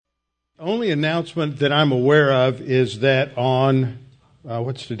Only announcement that I'm aware of is that on,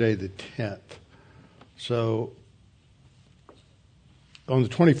 what's today, the 10th. So on the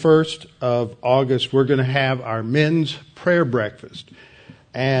 21st of August, we're going to have our men's prayer breakfast.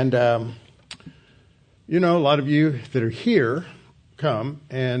 And, a lot of you that are here come,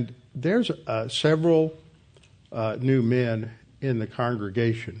 and there's several new men in the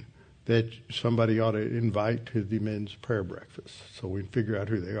congregation that somebody ought to invite to the men's prayer breakfast so we can figure out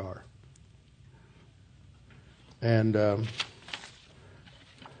who they are. And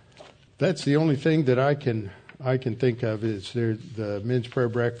that's the only thing that I can think of is there the men's prayer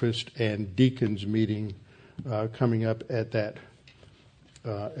breakfast and deacons meeting coming up at that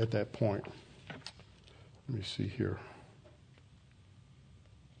point. Let me see here.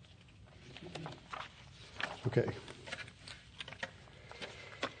 Okay.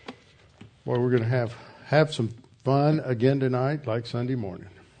 Well, we're going to have some fun again tonight, like Sunday morning.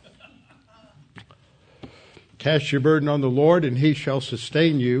 Cast your burden on the Lord, and he shall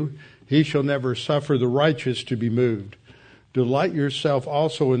sustain you. He shall never suffer the righteous to be moved. Delight yourself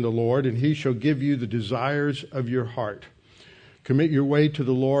also in the Lord, and he shall give you the desires of your heart. Commit your way to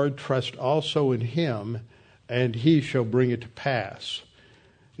the Lord. Trust also in him, and he shall bring it to pass.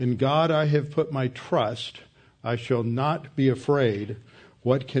 In God I have put my trust. I shall not be afraid.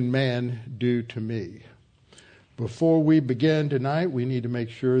 What can man do to me? Before we begin tonight, we need to make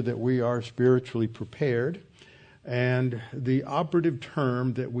sure that we are spiritually prepared. And the operative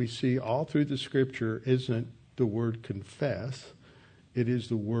term that we see all through the scripture isn't the word confess, it is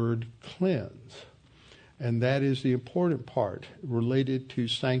the word cleanse. And that is the important part related to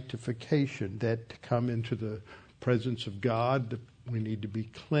sanctification, that to come into the presence of God, we need to be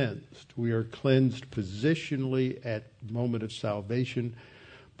cleansed. We are cleansed positionally at the moment of salvation,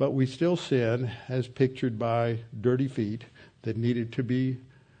 but we still sin as pictured by dirty feet that needed to be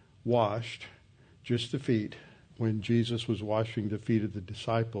washed, just the feet. When Jesus was washing the feet of the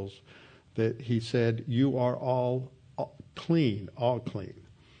disciples, that he said, you are all clean, all clean.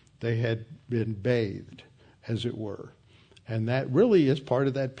 They had been bathed, as it were. And that really is part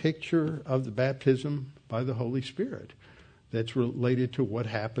of that picture of the baptism by the Holy Spirit that's related to what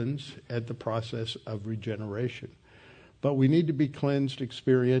happens at the process of regeneration. But we need to be cleansed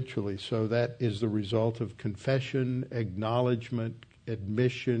experientially, so that is the result of confession, acknowledgement,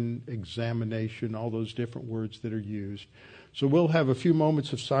 admission, examination, all those different words that are used. So we'll have a few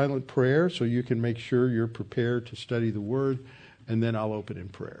moments of silent prayer so you can make sure you're prepared to study the Word, and then I'll open in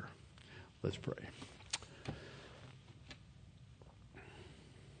prayer. Let's pray.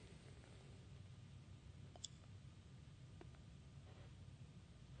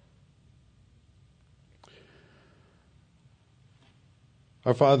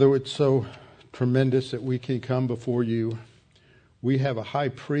 Our Father, it's so tremendous that we can come before you. We have a high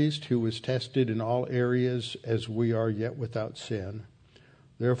priest who was tested in all areas as we are, yet without sin,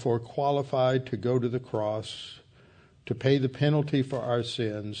 therefore qualified to go to the cross, to pay the penalty for our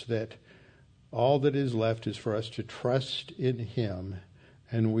sins, that all that is left is for us to trust in him,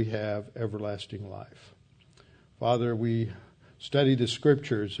 and we have everlasting life. Father, we study the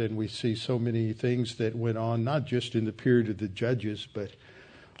scriptures, and we see so many things that went on, not just in the period of the judges, but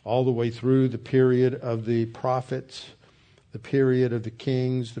all the way through the period of the prophets, the period of the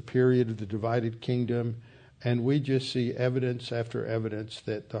kings, the period of the divided kingdom, and we just see evidence after evidence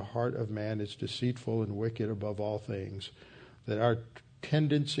that the heart of man is deceitful and wicked above all things, that our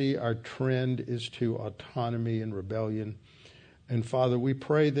tendency, our trend is to autonomy and rebellion. And Father, we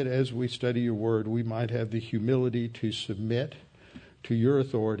pray that as we study your word, we might have the humility to submit to your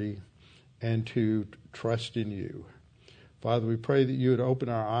authority and to trust in you. Father, we pray that you would open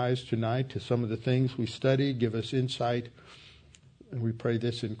our eyes tonight to some of the things we study, give us insight, and we pray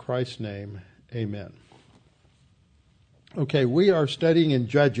this in Christ's name. Amen. Okay, we are studying in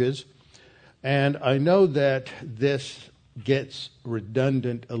Judges, and I know that this gets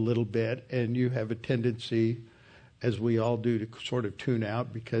redundant a little bit, and you have a tendency, as we all do, to sort of tune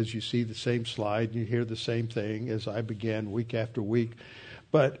out because you see the same slide and you hear the same thing as I began week after week.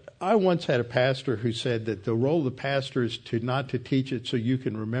 But I once had a pastor who said that the role of the pastor is not to teach it so you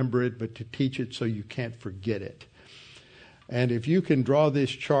can remember it, but to teach it so you can't forget it. And if you can draw this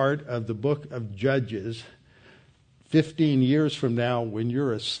chart of the book of Judges 15 years from now when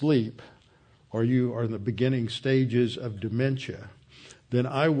you're asleep or you are in the beginning stages of dementia, then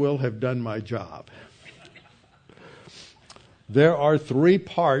I will have done my job. There are 3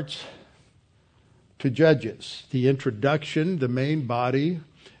 parts to Judges: the introduction, the main body,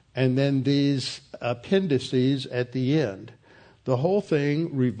 and then these appendices at the end. The whole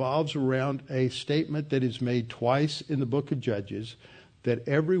thing revolves around a statement that is made twice in the book of Judges that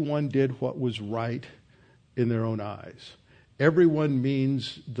everyone did what was right in their own eyes. Everyone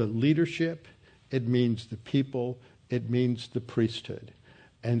means the leadership, it means the people, it means the priesthood.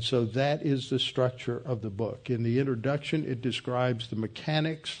 And so that is the structure of the book. In the introduction, it describes the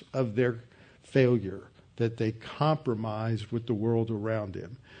mechanics of their failure, that they compromised with the world around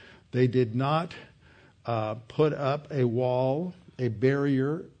them. They did not put up a wall, a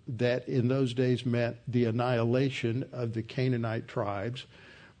barrier that in those days meant the annihilation of the Canaanite tribes,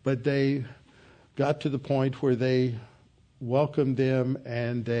 but they got to the point where they welcomed them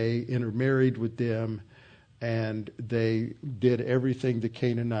and they intermarried with them, and they did everything the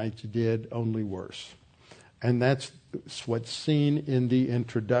Canaanites did, only worse. And that's what's seen in the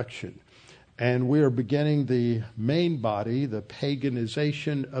introduction. And we are beginning the main body, the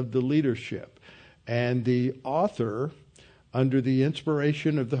paganization of the leadership. And the author, under the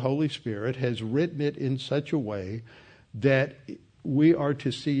inspiration of the Holy Spirit, has written it in such a way that we are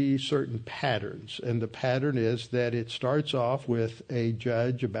to see certain patterns. And the pattern is that it starts off with a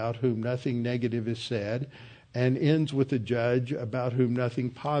judge about whom nothing negative is said, and ends with a judge about whom nothing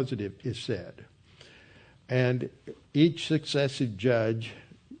positive is said. And each successive judge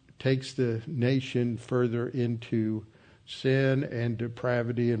takes the nation further into sin and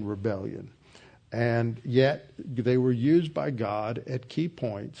depravity and rebellion. And yet they were used by God at key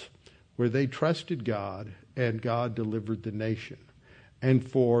points where they trusted God and God delivered the nation. And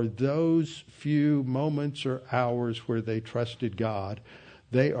for those few moments or hours where they trusted God,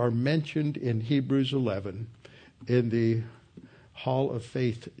 they are mentioned in Hebrews 11 in the Hall of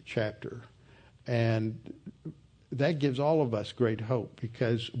Faith chapter. And that gives all of us great hope,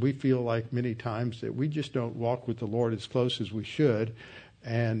 because we feel like many times that we just don't walk with the Lord as close as we should.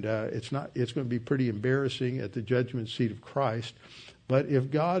 And it's going to be pretty embarrassing at the judgment seat of Christ. But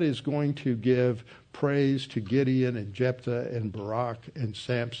if God is going to give praise to Gideon and Jephthah and Barak and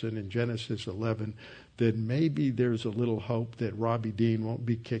Samson in Genesis 11, then maybe there's a little hope that Robbie Dean won't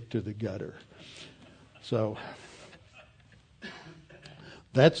be kicked to the gutter. So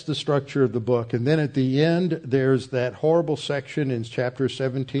that's the structure of the book. And then at the end, there's that horrible section in chapters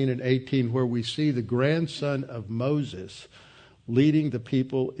 17 and 18 where we see the grandson of Moses leading the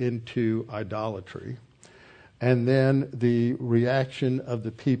people into idolatry. And then the reaction of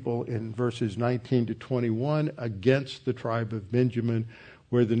the people in verses 19 to 21 against the tribe of Benjamin,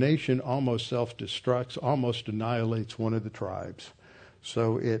 where the nation almost self-destructs, almost annihilates one of the tribes.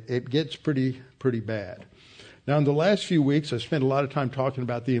 So it gets pretty bad. Now, in the last few weeks, I spent a lot of time talking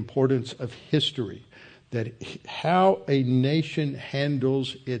about the importance of history, that how a nation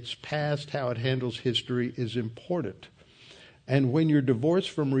handles its past, how it handles history is important. And when you're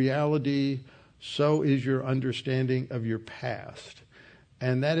divorced from reality, so is your understanding of your past.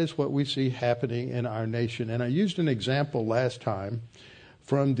 And that is what we see happening in our nation. And I used an example last time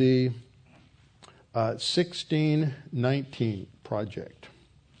from the 1619 Project.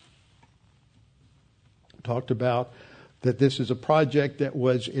 Talked about that this is a project that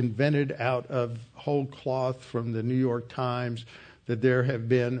was invented out of whole cloth from the New York Times, that there have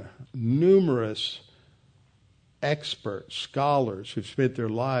been numerous experts, scholars who've spent their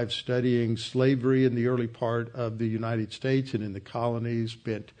lives studying slavery in the early part of the United States and in the colonies,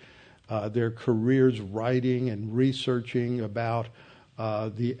 spent their careers writing and researching about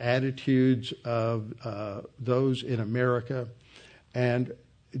the attitudes of those in America. And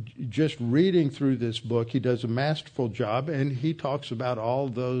just reading through this book, he does a masterful job, and he talks about all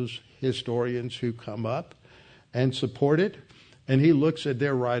those historians who come up and support it, and he looks at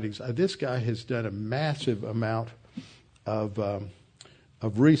their writings. This guy has done a massive amount of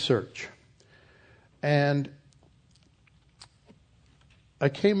research. And I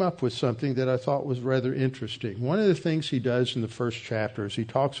came up with something that I thought was rather interesting. One of the things he does in the first chapter is he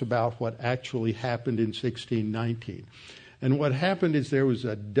talks about what actually happened in 1619. And what happened is there was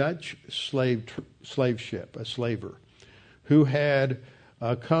a Dutch slave ship, a slaver, who had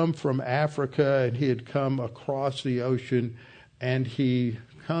come from Africa, and he had come across the ocean, and he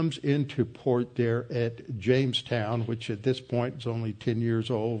comes into port there at Jamestown, which at this point is only 10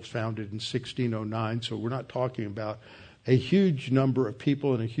 years old, founded in 1609. So we're not talking about a huge number of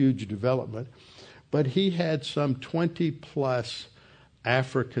people and a huge development. But he had some 20 plus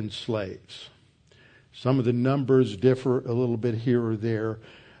African slaves. Some of the numbers differ a little bit here or there,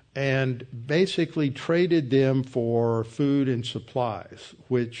 and basically traded them for food and supplies,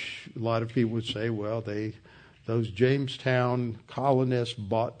 which a lot of people would say, well, those Jamestown colonists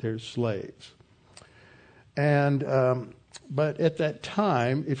bought their slaves. And but at that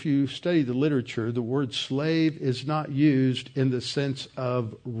time, if you study the literature, the word slave is not used in the sense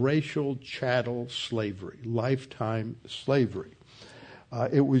of racial chattel slavery, lifetime slavery.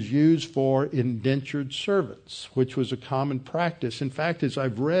 It was used for indentured servants, which was a common practice. In fact, as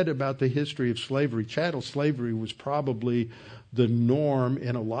I've read about the history of slavery, chattel slavery was probably the norm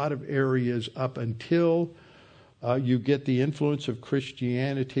in a lot of areas up until you get the influence of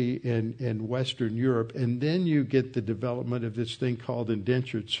Christianity in Western Europe, and then you get the development of this thing called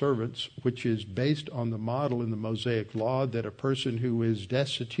indentured servants, which is based on the model in the Mosaic Law that a person who is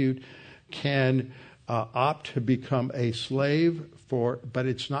destitute can opt to become a slave but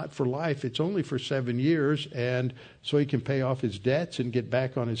it's not for life. It's only for 7 years, and so he can pay off his debts and get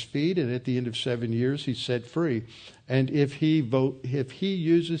back on his feet, and at the end of 7 years, he's set free. And if he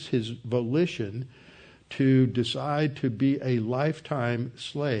uses his volition to decide to be a lifetime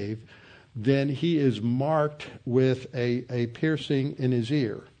slave, then he is marked with a piercing in his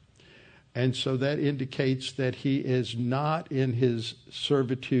ear. And so that indicates that he is not in his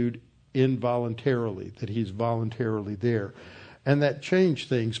servitude involuntarily, that he's voluntarily there. And that changed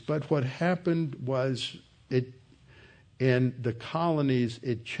things. But what happened was in the colonies,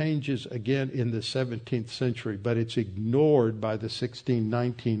 it changes again in the 17th century, but it's ignored by the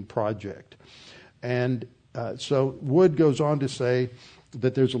 1619 Project. And so Wood goes on to say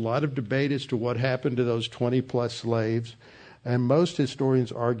that there's a lot of debate as to what happened to those 20-plus slaves, and most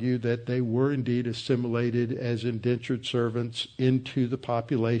historians argue that they were indeed assimilated as indentured servants into the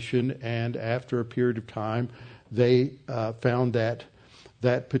population, and after a period of time, they found that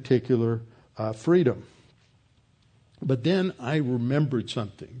particular freedom. But then I remembered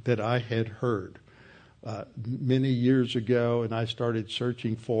something that I had heard many years ago, and I started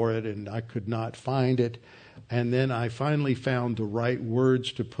searching for it, and I could not find it. And then I finally found the right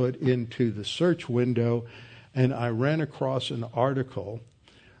words to put into the search window, and I ran across an article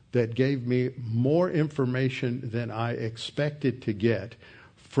that gave me more information than I expected to get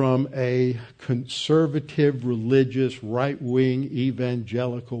from a conservative, religious, right-wing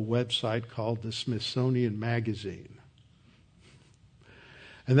evangelical website called the Smithsonian Magazine.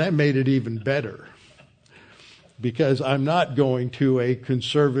 And that made it even better, because I'm not going to a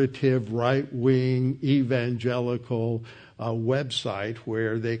conservative, right-wing, evangelical website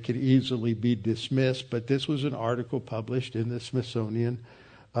where they could easily be dismissed, but this was an article published in the Smithsonian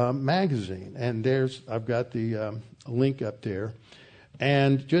Magazine. And I've got the link up there.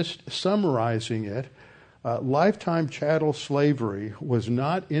 And just summarizing it, lifetime chattel slavery was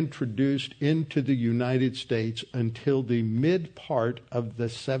not introduced into the United States until the mid part of the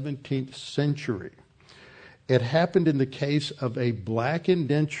 17th century. It happened in the case of a black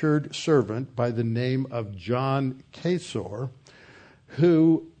indentured servant by the name of John Casor,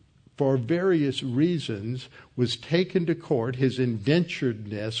 who, for various reasons, was taken to court. His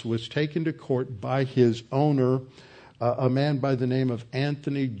indenturedness was taken to court by his owner, a man by the name of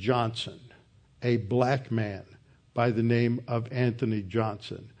Anthony Johnson, a black man by the name of Anthony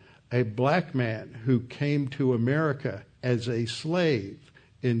Johnson, a black man who came to America as a slave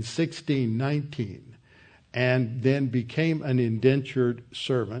in 1619 and then became an indentured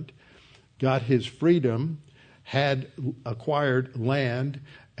servant, got his freedom, had acquired land,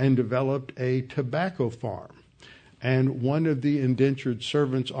 and developed a tobacco farm. And one of the indentured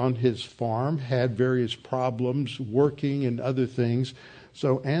servants on his farm had various problems working and other things.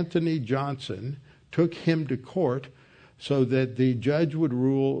 So Anthony Johnson took him to court so that the judge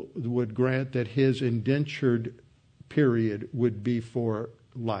would grant that his indentured period would be for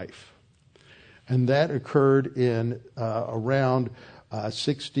life. And that occurred in around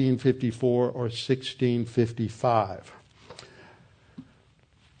 1654 or 1655.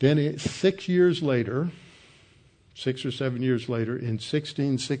 Then 6 years later, 6 or 7 years later, in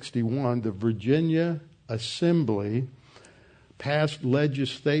 1661, the Virginia Assembly passed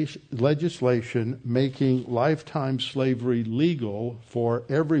legislation making lifetime slavery legal for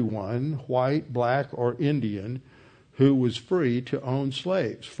everyone, white, black, or Indian, who was free to own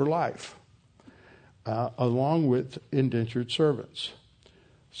slaves for life, along with indentured servants.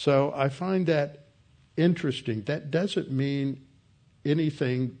 So I find that interesting. That doesn't mean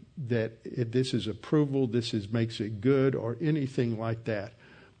anything that this is approval, makes it good, or anything like that.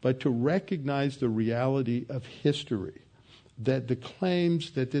 But to recognize the reality of history, that the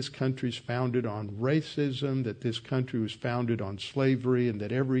claims that this country is founded on racism, that this country was founded on slavery, and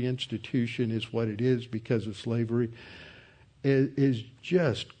that every institution is what it is because of slavery, is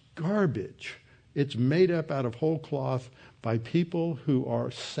just garbage. It's made up out of whole cloth by people who are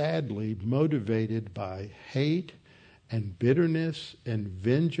sadly motivated by hate and bitterness and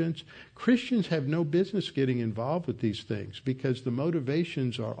vengeance. Christians have no business getting involved with these things because the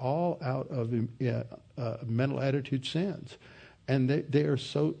motivations are all out of mental attitude sins. And they are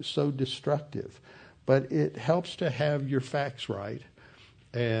so destructive. But it helps to have your facts right.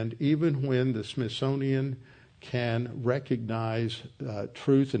 And even when the Smithsonian can recognize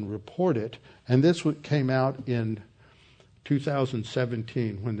truth and report it, and this came out in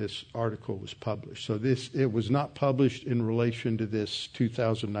 2017 when this article was published. So it was not published in relation to this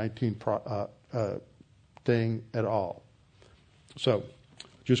 2019 thing at all. So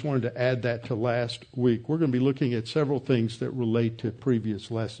just wanted to add that to last week. We're going to be looking at several things that relate to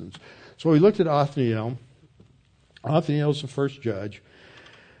previous lessons. So we looked at Othniel. Othniel is the first judge,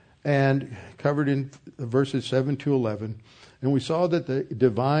 and covered in verses 7 to 11. And we saw that the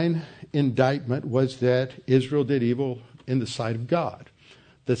divine indictment was that Israel did evil in the sight of God.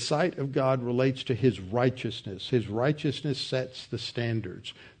 The sight of God relates to his righteousness. His righteousness sets the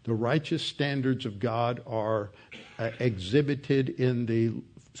standards. The righteous standards of God are exhibited in the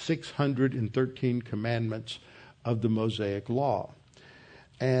 613 commandments of the Mosaic Law.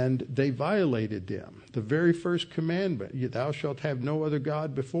 And they violated them. The very first commandment, thou shalt have no other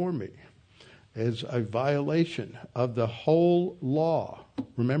God before me, is a violation of the whole law.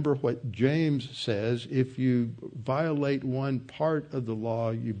 Remember what James says, if you violate one part of the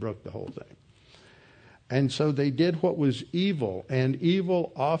law, you broke the whole thing. And so they did what was evil, and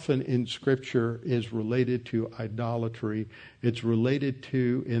evil often in Scripture is related to idolatry. It's related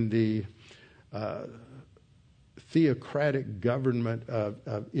to, in the theocratic government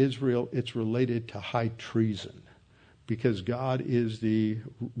of Israel, it's related to high treason, because God is the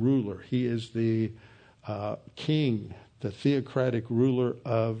ruler. He is the king, the theocratic ruler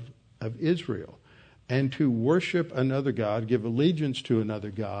of Israel. And to worship another God, give allegiance to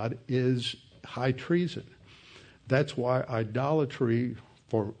another God, is high treason. That's why idolatry,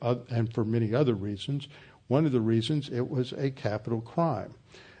 and for many other reasons, one of the reasons it was a capital crime.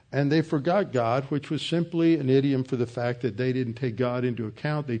 And they forgot God, which was simply an idiom for the fact that they didn't take God into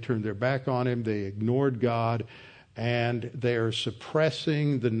account. They turned their back on him. They ignored God. And they are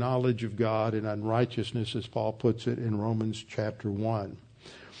suppressing the knowledge of God in unrighteousness, as Paul puts it in Romans chapter 1.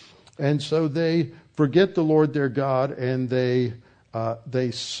 And so they forget the Lord their God, and they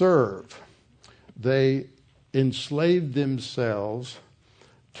serve. They enslave themselves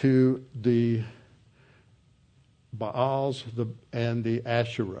to the Baals and the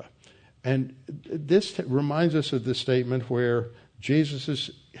Asherah. And this reminds us of the statement where Jesus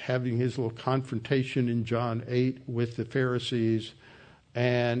is having his little confrontation in John 8 with the Pharisees,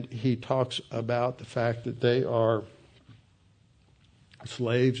 and he talks about the fact that they are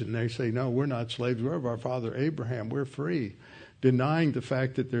slaves, and they say, no, we're not slaves. We're of our father Abraham. We're free. Denying the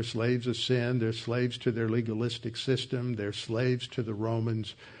fact that they're slaves of sin, they're slaves to their legalistic system, they're slaves to the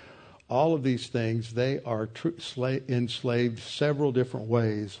Romans. All of these things, they are enslaved several different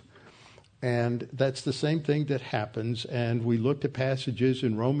ways. And that's the same thing that happens. And we looked at passages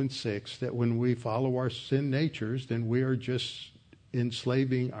in Romans 6 that when we follow our sin natures, then we are just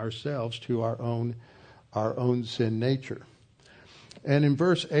enslaving ourselves to our own sin nature. And in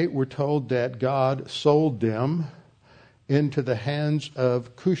verse 8, we're told that God sold them into the hands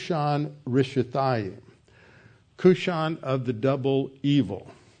of Cushan Rishathaim, Cushan of the double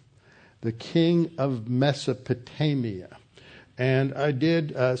evil, the king of Mesopotamia. And I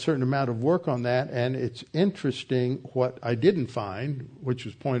did a certain amount of work on that, and it's interesting what I didn't find, which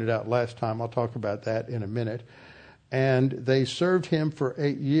was pointed out last time. I'll talk about that in a minute. And they served him for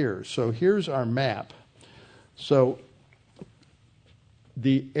 8 years. So here's our map. So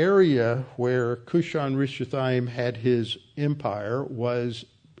the area where Cushan Rishathaim had his empire was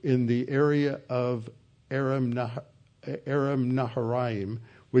in the area of Aram Naharaim,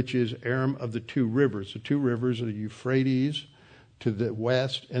 which is Aram of the two rivers. The two rivers are the Euphrates to the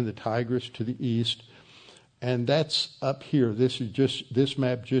west and the Tigris to the east. And that's up here. This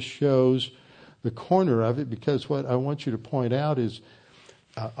map just shows the corner of it, because what I want you to point out is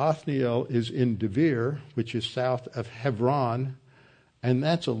Othniel is in Devere, which is south of Hebron, and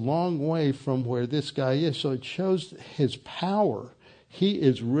that's a long way from where this guy is. So it shows his power. He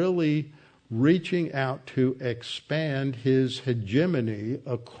is really reaching out to expand his hegemony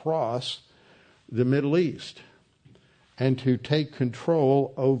across the Middle East and to take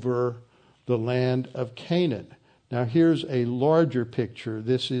control over the land of Canaan. Now here's a larger picture.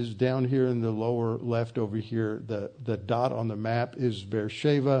 This is down here in the lower left over here. The dot on the map is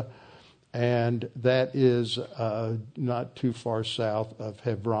Beersheba, and that is not too far south of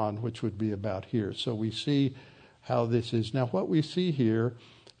Hebron, which would be about here. So we see how this is. Now what we see here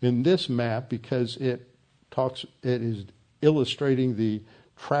in this map, because it is illustrating the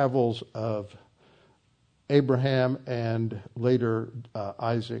travels of Abraham and later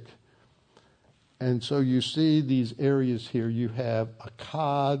Isaac. And so you see these areas here. You have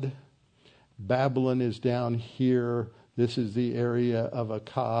Akkad, Babylon is down here, This is the area of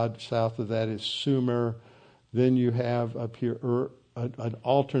Akkad. South of that is Sumer. Then you have up here an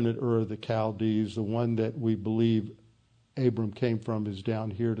alternate Ur of the Chaldees. The one that we believe Abram came from is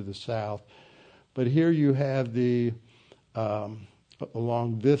down here to the south. But here you have the,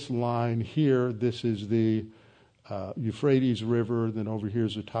 along this line here, this is the Euphrates River. Then over here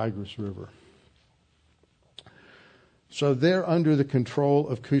is the Tigris River. So they're under the control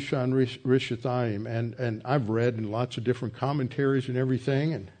of Cushan Rishathaim, and I've read in lots of different commentaries and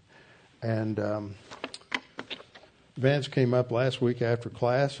everything, and Vance came up last week after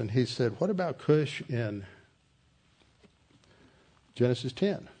class, and he said, "What about Cush in Genesis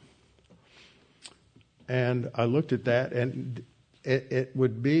 10?" And I looked at that, and it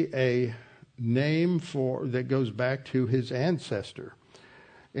would be a name that goes back to his ancestor.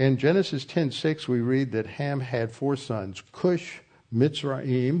 In Genesis 10:6, we read that Ham had 4 sons: Cush,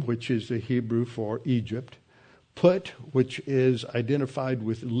 Mitzrayim, which is the Hebrew for Egypt; Put, which is identified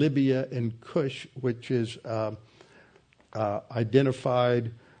with Libya; and Cush, which is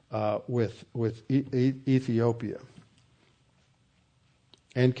identified with Ethiopia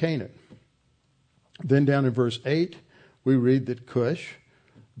and Canaan. Then down in verse 8, we read that Cush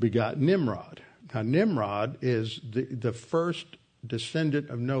begot Nimrod. Now, Nimrod is the first descendant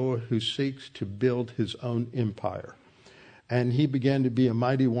of Noah who seeks to build his own empire. And he began to be a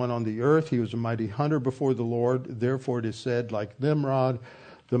mighty one on the earth. He was a mighty hunter before the Lord. Therefore it is said, like Nimrod,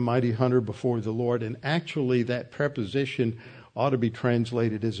 the mighty hunter before the Lord. And actually that preposition ought to be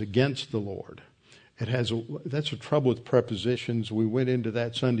translated as against the Lord. That's the trouble with prepositions. We went into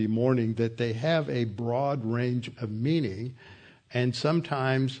that Sunday morning, that they have a broad range of meaning. And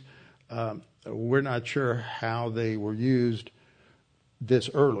sometimes we're not sure how they were used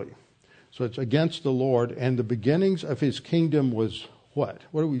this early. So it's against the Lord, and the beginnings of his kingdom was what?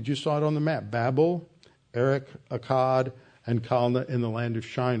 What we just saw it on the map: Babel, Erech, Akkad, and Calneh in the land of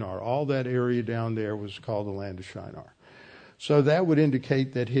Shinar. All that area down there was called the land of Shinar. So that would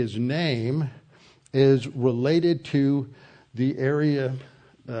indicate that his name is related to the area,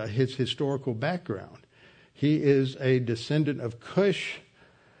 his historical background. He is a descendant of Cush,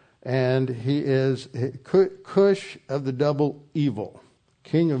 and he is Cush of the double evil,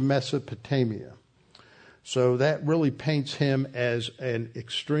 king of Mesopotamia. So that really paints him as an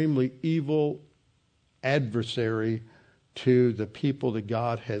extremely evil adversary to the people that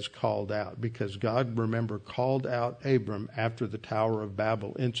God has called out, because God, remember, called out Abram after the Tower of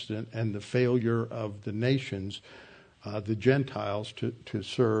Babel incident and the failure of the nations, the Gentiles, to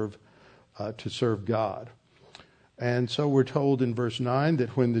serve God. And so we're told in verse 9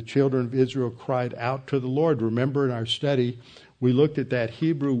 that when the children of Israel cried out to the Lord, remember in our study we looked at that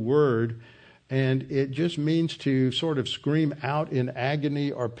Hebrew word, and it just means to sort of scream out in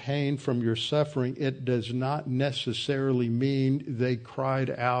agony or pain from your suffering. It does not necessarily mean they cried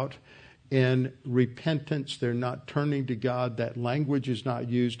out in repentance. They're not turning to God. That language is not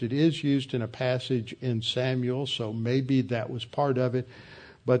used. It is used in a passage in Samuel, so maybe that was part of it.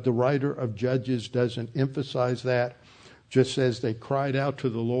 But the writer of Judges doesn't emphasize that. Just says they cried out to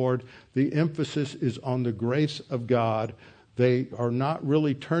the Lord. The emphasis is on the grace of God. They are not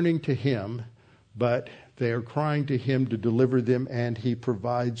really turning to him, but they are crying to him to deliver them, and he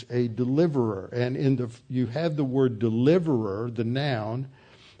provides a deliverer. And you have the word deliverer, the noun,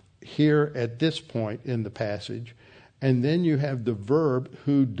 here at this point in the passage. And then you have the verb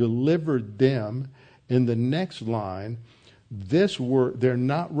who delivered them in the next line. This word, they're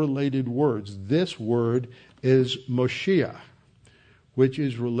not related words. This word is Moshiach, which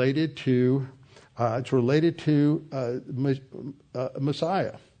is related to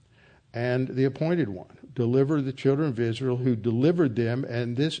Messiah and the appointed one. Deliver the children of Israel, who delivered them,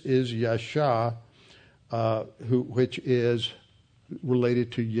 and this is Yasha, which is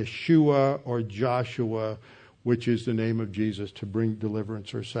related to Yeshua or Joshua, which is the name of Jesus, to bring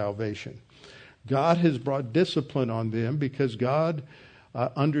deliverance or salvation. God has brought discipline on them because God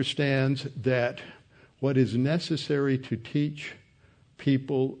understands that what is necessary to teach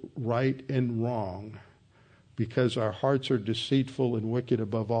people right and wrong, because our hearts are deceitful and wicked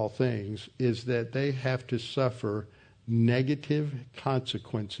above all things, is that they have to suffer negative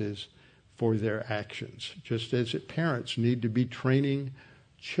consequences for their actions. Just as parents need to be training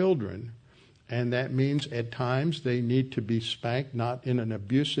children, and that means at times they need to be spanked, not in an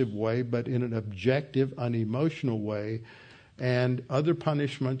abusive way, but in an objective, unemotional way. And other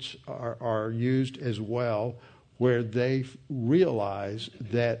punishments are used as well, where they realize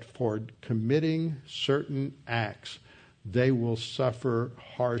that for committing certain acts, they will suffer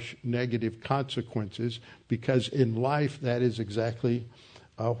harsh negative consequences, because in life that is exactly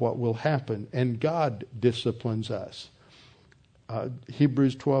what will happen. And God disciplines us.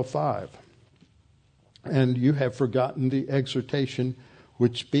 Hebrews 12:5. And you have forgotten the exhortation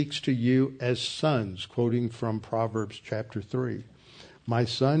which speaks to you as sons, quoting from Proverbs chapter 3. My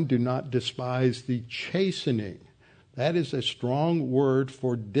son, do not despise the chastening. That is a strong word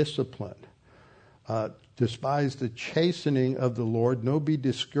for discipline. Despise the chastening of the Lord. No, be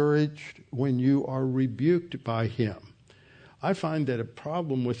discouraged when you are rebuked by him. I find that a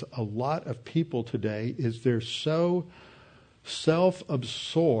problem with a lot of people today is they're so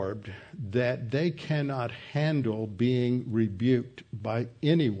self-absorbed that they cannot handle being rebuked by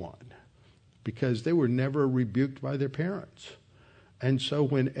anyone because they were never rebuked by their parents. And so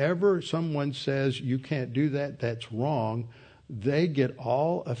whenever someone says you can't do that, that's wrong, they get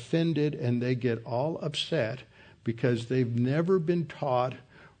all offended and they get all upset because they've never been taught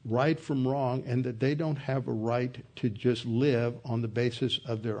right from wrong and that they don't have a right to just live on the basis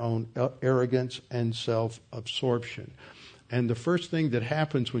of their own arrogance and self-absorption. And the first thing that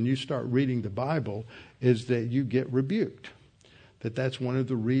happens when you start reading the Bible is that you get rebuked. That's one of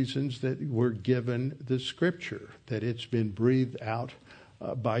the reasons that we're given the Scripture, that it's been breathed out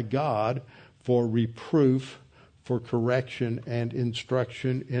by God for reproof, for correction, and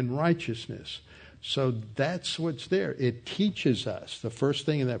instruction in righteousness. So that's what's there. It teaches us. The first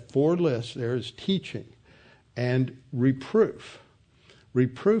thing in that 4 lists there is teaching and reproof.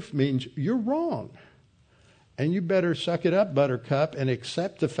 Reproof means you're wrong. And you better suck it up, buttercup, and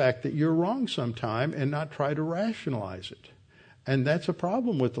accept the fact that you're wrong sometime and not try to rationalize it. And that's a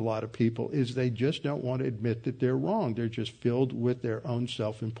problem with a lot of people, is they just don't want to admit that they're wrong. They're just filled with their own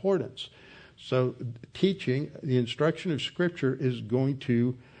self-importance. So teaching, the instruction of Scripture is going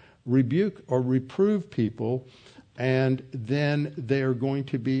to rebuke or reprove people, and then they are going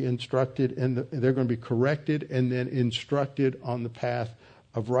to be instructed, and they're going to be corrected and then instructed on the path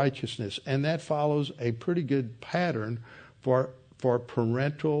of righteousness. And that follows a pretty good pattern for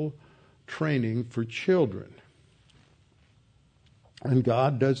parental training for children. And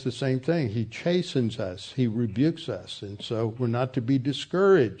God does the same thing. He chastens us. He rebukes us. And so we're not to be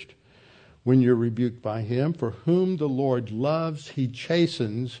discouraged when you're rebuked by him. For whom the Lord loves, he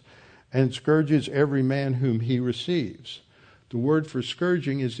chastens and scourges every man whom he receives. The word for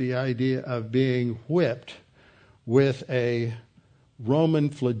scourging is the idea of being whipped with a Roman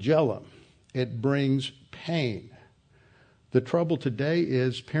flagellum. It brings pain. The trouble today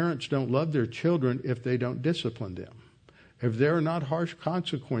is parents don't love their children if they don't discipline them. If there are not harsh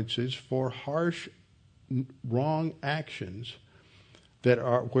consequences for harsh, wrong actions that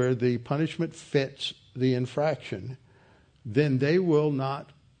are where the punishment fits the infraction, then they will not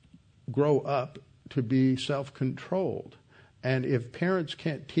grow up to be self-controlled. And if parents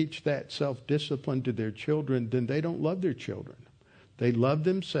can't teach that self-discipline to their children, then they don't love their children. They love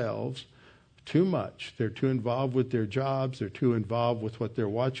themselves too much. They're too involved with their jobs. They're too involved with what they're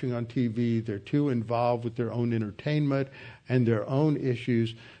watching on TV. They're too involved with their own entertainment and their own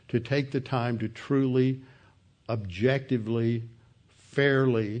issues to take the time to truly, objectively,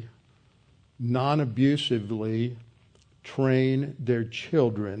 fairly, non-abusively train their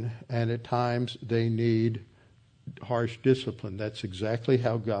children. And at times they need harsh discipline. That's exactly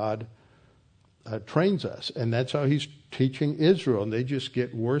how God trains us. And that's how he's teaching Israel. And they just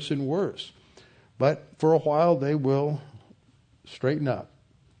get worse and worse. But for a while they will straighten up.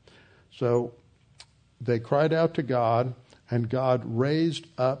 So they cried out to God, and God raised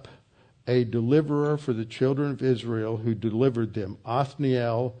up a deliverer for the children of Israel who delivered them,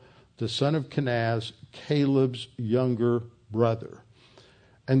 Othniel, the son of Kenaz, Caleb's younger brother.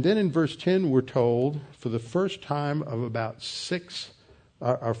 And then in verse 10 we're told, for the first time of about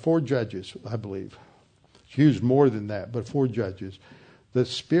 4 judges, I believe. It's used more than that, but 4 judges. The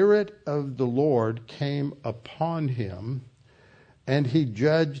Spirit of the Lord came upon him, and he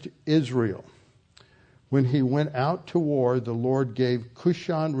judged Israel. When he went out to war, the Lord gave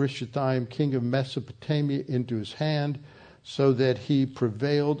Cushan-Rishathaim, king of Mesopotamia, into his hand, so that he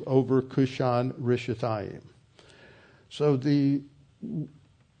prevailed over Cushan-Rishathaim. So the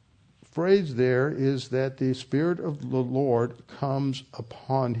phrase there is that the Spirit of the Lord comes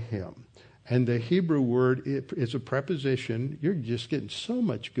upon him. And the Hebrew word is a preposition. You're just getting so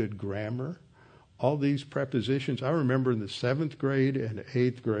much good grammar. All these prepositions. I remember in the 7th grade and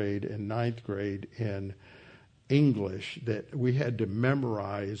 8th grade and 9th grade in English that we had to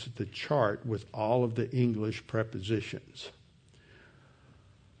memorize the chart with all of the English prepositions.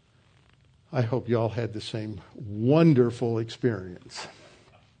 I hope you all had the same wonderful experience.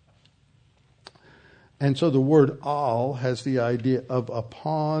 And so the word al has the idea of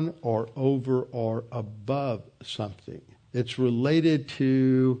upon or over or above something. It's related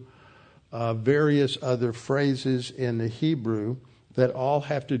to various other phrases in the Hebrew that all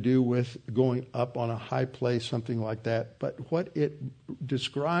have to do with going up on a high place, something like that. But what it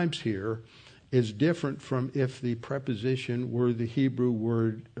describes here is different from if the preposition were the Hebrew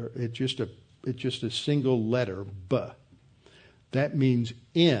word, it's just a single letter, ba. That means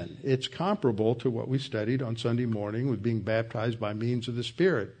in. It's comparable to what we studied on Sunday morning with being baptized by means of the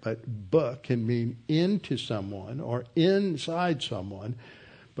Spirit. But ba can mean into someone or inside someone.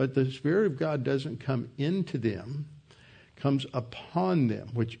 But the Spirit of God doesn't come into them, comes upon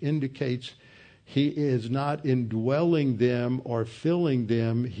them, which indicates He is not indwelling them or filling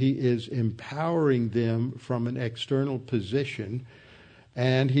them. He is empowering them from an external position.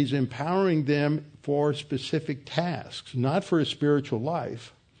 And He's empowering them for specific tasks, not for a spiritual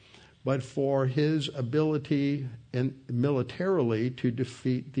life, but for His ability militarily to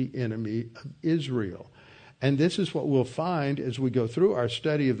defeat the enemy of Israel. And this is what we'll find as we go through our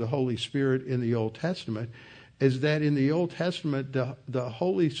study of the Holy Spirit in the Old Testament, is that in the Old Testament, the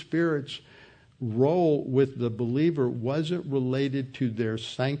Holy Spirit's role with the believer wasn't related to their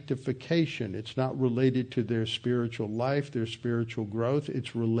sanctification. It's not related to their spiritual life, their spiritual growth.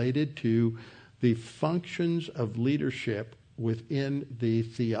 It's related to the functions of leadership within the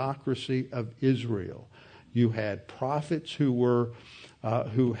theocracy of Israel. You had prophets who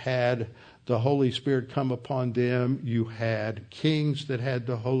had the Holy Spirit come upon them. You had kings that had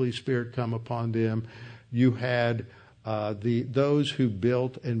the Holy Spirit come upon them. You had those who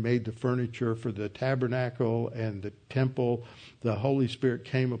built and made the furniture for the tabernacle and the temple. The Holy Spirit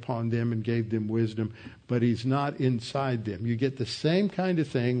came upon them and gave them wisdom, but He's not inside them. You get the same kind of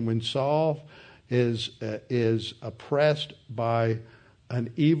thing when Saul is oppressed by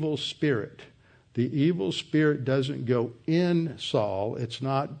an evil spirit. The evil spirit doesn't go in Saul. It's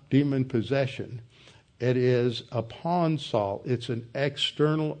not demon possession. It is upon Saul. It's an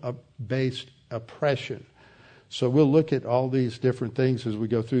external based oppression. So we'll look at all these different things as we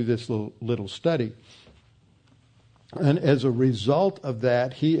go through this little study. And as a result of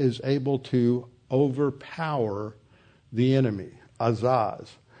that, he is able to overpower the enemy, azaz.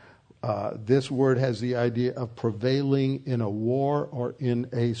 This word has the idea of prevailing in a war or in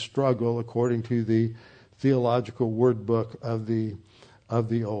a struggle, according to the theological word book of the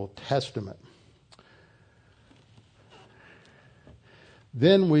Old Testament.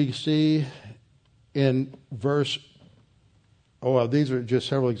 Then we see in these are just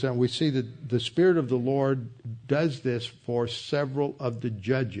several examples. We see that the Spirit of the Lord does this for several of the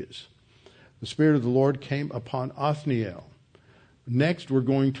judges. The Spirit of the Lord came upon Othniel. Next, we're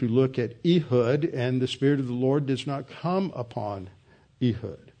going to look at Ehud, and the Spirit of the Lord does not come upon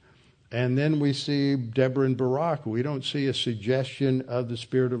Ehud. And then we see Deborah and Barak. We don't see a suggestion of the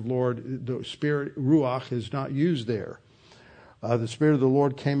Spirit of the Lord. The Spirit, Ruach, is not used there. The Spirit of the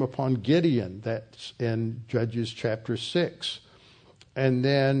Lord came upon Gideon. That's in Judges chapter 6. And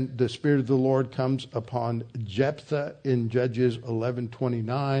then the Spirit of the Lord comes upon Jephthah in Judges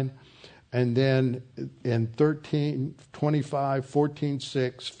 11:29. And then in 13:25,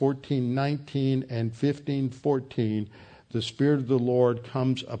 14:6, 14:19, and 15:14, the Spirit of the Lord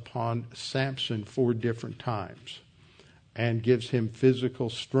comes upon Samson 4 different times and gives him physical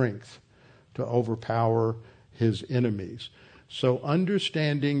strength to overpower his enemies. So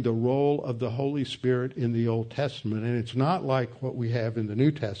understanding the role of the Holy Spirit in the Old Testament, and it's not like what we have in the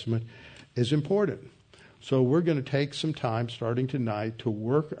New Testament, is important. So we're going to take some time starting tonight to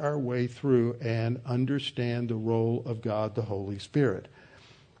work our way through and understand the role of God, the Holy Spirit.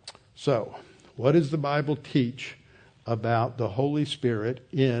 So, what does the Bible teach about the Holy Spirit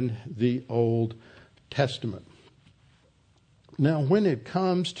in the Old Testament? Now, when it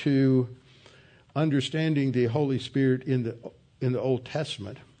comes to understanding the Holy Spirit in the Old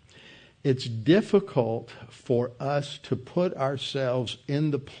Testament, it's difficult for us to put ourselves in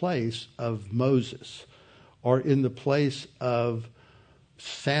the place of Moses or in the place of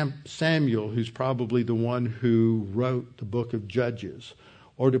Samuel, who's probably the one who wrote the book of Judges,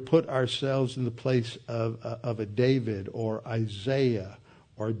 or to put ourselves in the place of a David or Isaiah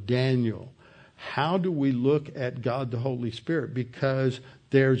or Daniel. How do we look at God the Holy Spirit? Because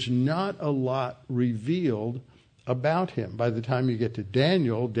there's not a lot revealed about him. By the time you get to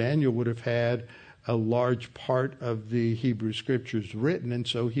Daniel, Daniel would have had a large part of the Hebrew Scriptures written, and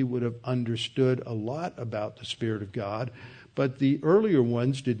so he would have understood a lot about the Spirit of God. But the earlier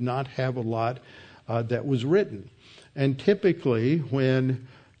ones did not have a lot that was written. And typically, when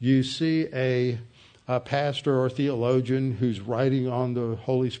you see a pastor or theologian who's writing on the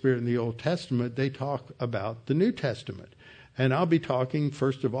Holy Spirit in the Old Testament, they talk about the New Testament. And I'll be talking,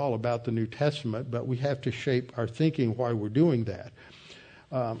 first of all, about the New Testament, but we have to shape our thinking while we're doing that.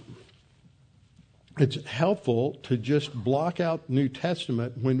 it's helpful to just block out New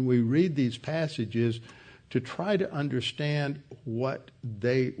Testament when we read these passages to try to understand what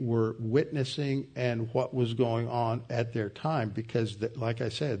they were witnessing and what was going on at their time. Because, like I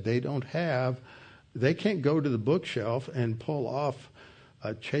said, they can't go to the bookshelf and pull off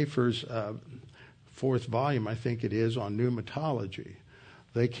Chafer's fourth volume, I think it is, on pneumatology.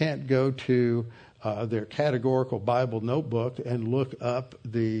 They can't go to their categorical Bible notebook and look up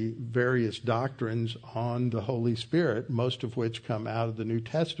the various doctrines on the Holy Spirit, most of which come out of the New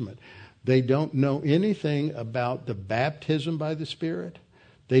Testament. They don't know anything about the baptism by the Spirit.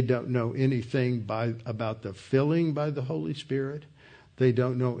 They don't know anything about the filling by the Holy Spirit. They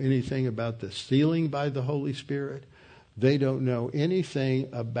don't know anything about the sealing by the Holy Spirit. They don't know anything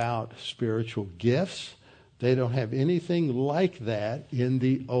about spiritual gifts. They don't have anything like that in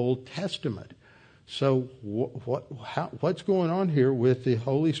the Old Testament. So what's going on here with the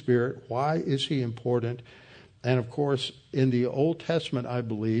Holy Spirit? Why is he important? And of course, in the Old Testament, I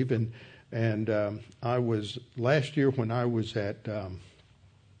believe, and I was last year when I was at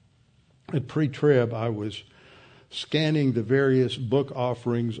pre-trib, I was scanning the various book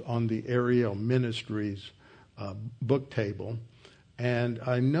offerings on the Ariel Ministries book table, and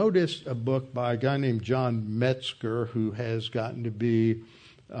I noticed a book by a guy named John Metzger, who has gotten to be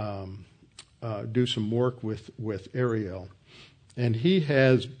do some work with Ariel, and he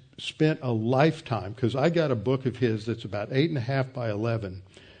has spent a lifetime, because I got a book of his that's about 8.5 by 11,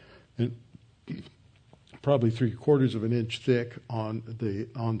 and probably 3/4 of an inch thick on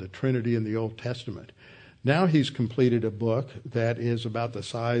the Trinity in the Old Testament. Now he's completed a book that is about the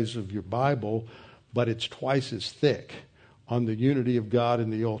size of your Bible, but it's twice as thick, on the unity of God in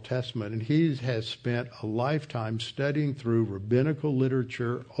the Old Testament. And he has spent a lifetime studying through rabbinical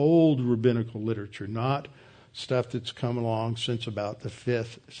literature, old rabbinical literature, not stuff that's come along since about the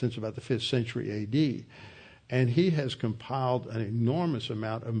 5th century AD. And he has compiled an enormous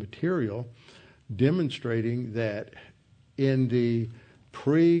amount of material demonstrating that in the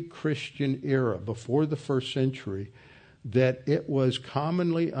pre-Christian era, before the 1st century, that it was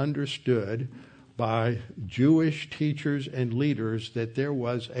commonly understood by Jewish teachers and leaders that there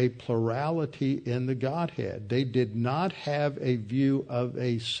was a plurality in the Godhead. They did not have a view of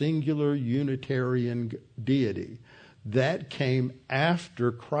a singular Unitarian deity. That came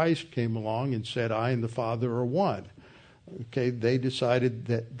after Christ came along and said, I and the Father are one. Okay, they decided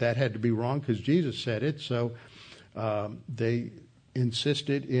that had to be wrong because Jesus said it, so they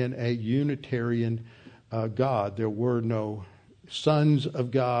insisted in a Unitarian God. There were no sons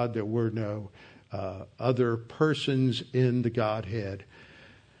of God. There were no other persons in the Godhead.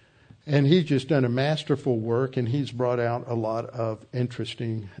 And he's just done a masterful work, and he's brought out a lot of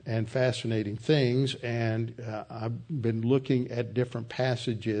interesting and fascinating things. And I've been looking at different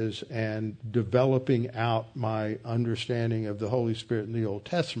passages and developing out my understanding of the Holy Spirit in the Old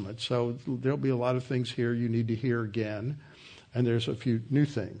Testament. So there'll be a lot of things here you need to hear again, and there's a few new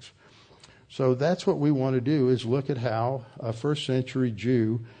things. So that's what we want to do, is look at how a first century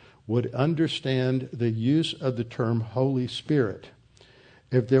Jew would understand the use of the term Holy Spirit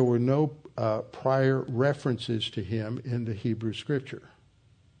if there were no prior references to him in the Hebrew Scripture.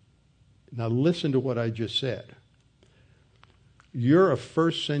 Now listen to what I just said. You're a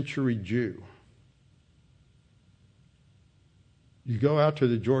first century Jew. You go out to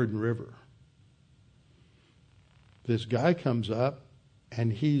the Jordan River. This guy comes up,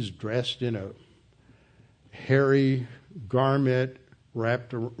 and he's dressed in a hairy garment,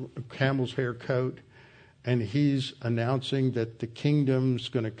 wrapped a camel's hair coat, and he's announcing that the kingdom's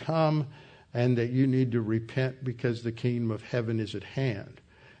going to come and that you need to repent because the kingdom of heaven is at hand.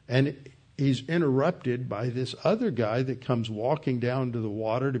 And he's interrupted by this other guy that comes walking down to the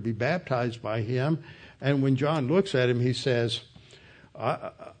water to be baptized by him. And when John looks at him, he says,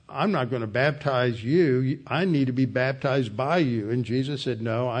 I'm not going to baptize you. I need to be baptized by you. And Jesus said,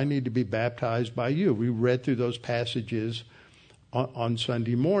 no, I need to be baptized by you. We read through those passages on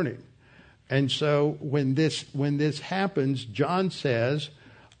Sunday morning. And so when this happens, John says,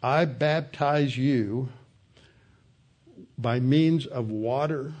 I baptize you by means of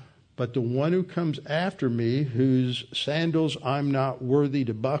water, but the one who comes after me, whose sandals I'm not worthy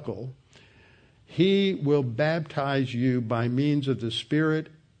to buckle, he will baptize you by means of the Spirit,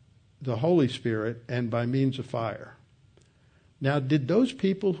 the Holy Spirit, and by means of fire. Now, did those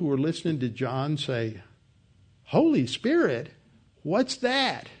people who were listening to John say, Holy Spirit? What's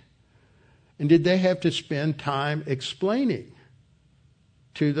that? And did they have to spend time explaining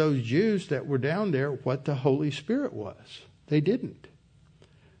to those Jews that were down there what the Holy Spirit was? They didn't.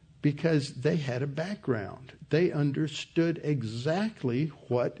 because they had a background. They understood exactly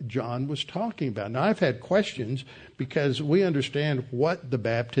what John was talking about. Now, I've had questions because we understand what the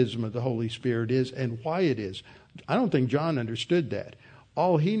baptism of the Holy Spirit is and why it is. I don't think John understood that.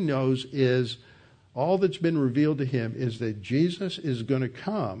 All he knows is, all that's been revealed to him is that Jesus is going to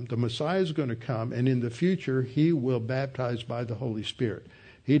come, the Messiah is going to come, and in the future he will baptize by the Holy Spirit.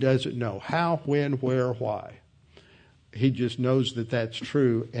 He doesn't know how, when, where, why. He just knows that that's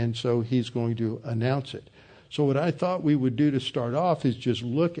true, and so he's going to announce it. So what I thought we would do to start off is just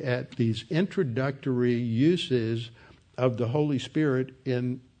look at these introductory uses of the Holy Spirit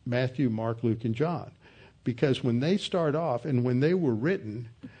in Matthew, Mark, Luke, and John. Because when they start off and when they were written,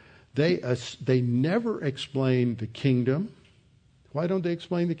 they never explain the kingdom. Why don't they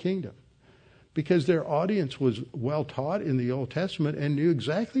explain the kingdom? Because their audience was well taught in the Old Testament and knew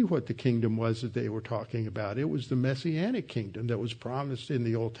exactly what the kingdom was that they were talking about. It was the Messianic kingdom that was promised in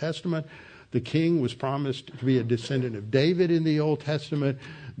the Old Testament. The king was promised to be a descendant of David in the Old Testament.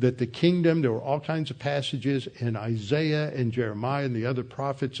 That the kingdom, there were all kinds of passages in Isaiah and Jeremiah and the other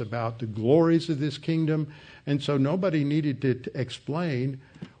prophets about the glories of this kingdom. And so nobody needed to explain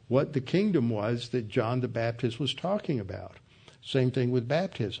what the kingdom was that John the Baptist was talking about. Same thing with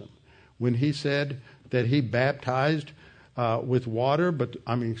baptism. When he said that he baptized with water,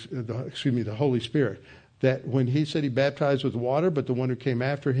 the Holy Spirit, that when he said he baptized with water, but the one who came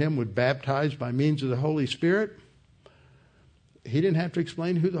after him would baptize by means of the Holy Spirit, he didn't have to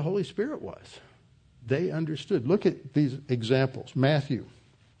explain who the Holy Spirit was. They understood. Look at these examples. Matthew.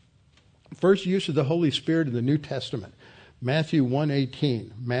 First use of the Holy Spirit in the New Testament. Matthew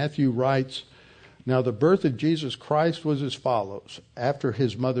 1:18. Matthew writes, "Now the birth of Jesus Christ was as follows. After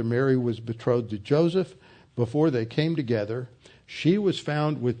his mother Mary was betrothed to Joseph, before they came together, she was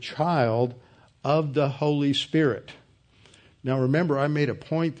found with child of the Holy Spirit." Now remember, I made a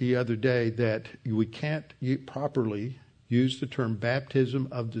point the other day that we can't properly use the term baptism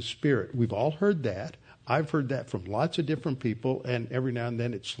of the Spirit. We've all heard that. I've heard that from lots of different people, and every now and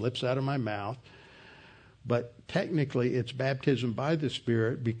then it slips out of my mouth. But technically, it's baptism by the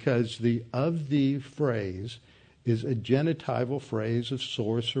Spirit because the phrase is a genitival phrase of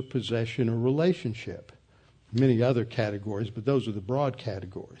source or possession or relationship. Many other categories, but those are the broad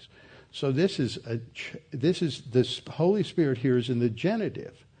categories. So this Holy Spirit here is in the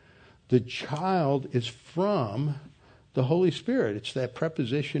genitive. The child is from the Holy Spirit. It's that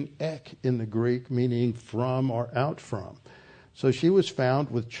preposition ek in the Greek, meaning from or out from. So she was found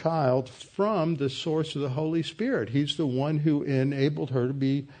with child from the source of the Holy Spirit. He's the one who enabled her to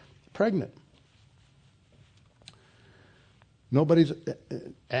be pregnant. Nobody's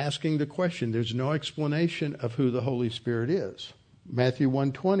asking the question. There's no explanation of who the Holy Spirit is. Matthew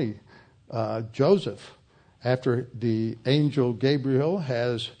 1:20, Joseph, after the angel Gabriel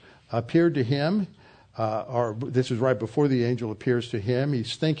has appeared to him, or this is right before the angel appears to him.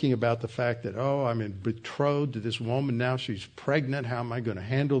 He's thinking about the fact that, I'm betrothed to this woman. Now she's pregnant. How am I going to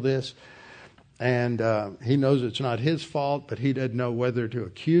handle this? And he knows it's not his fault, but he doesn't know whether to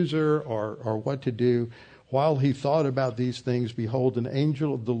accuse her or what to do. While he thought about these things, behold, an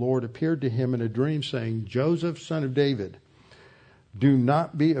angel of the Lord appeared to him in a dream, saying, "Joseph, son of David, do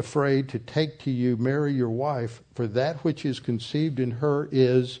not be afraid to take to you Mary your wife, for that which is conceived in her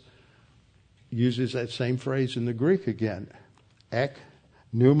uses that same phrase in the Greek again, ek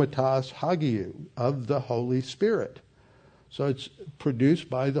pneumatos hagiou, of the Holy Spirit." So it's produced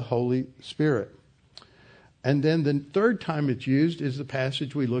by the Holy Spirit. And then the third time it's used is the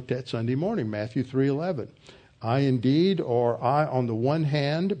passage we looked at Sunday morning, Matthew 3:11. I indeed, or I on the one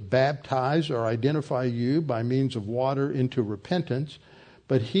hand, baptize or identify you by means of water into repentance,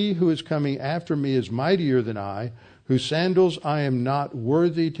 but he who is coming after me is mightier than I, whose sandals I am not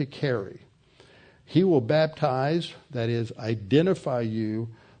worthy to carry. He will baptize, that is, identify you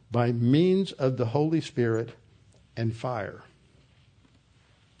by means of the Holy Spirit and fire.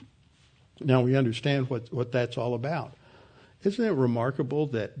 Now we understand what that's all about. Isn't it remarkable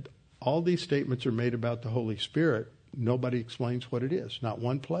that all these statements are made about the Holy Spirit? Nobody explains what it is, not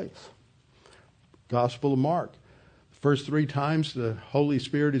one place. Gospel of Mark. The first 3 times the Holy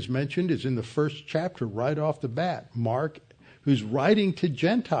Spirit is mentioned is in the first chapter, right off the bat. Mark, who's writing to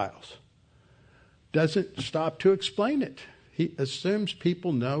Gentiles, doesn't stop to explain it. He assumes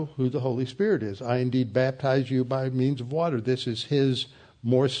people know who the Holy Spirit is. I indeed baptize you by means of water. This is his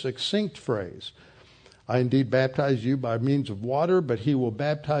more succinct phrase. I indeed baptize you by means of water, but he will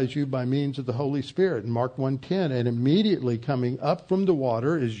baptize you by means of the Holy Spirit. In Mark 1:10, and immediately coming up from the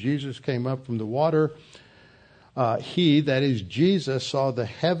water, as Jesus came up from the water, he, that is Jesus, saw the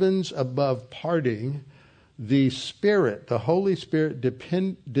heavens above parting. the Spirit, the Holy Spirit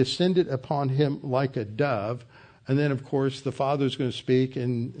descended upon him like a dove. And then, of course, the Father is going to speak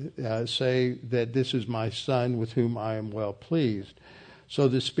and say that this is my Son with whom I am well pleased. So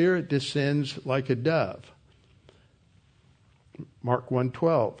the Spirit descends like a dove. Mark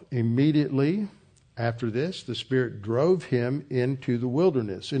 1:12. Immediately after this, the Spirit drove him into the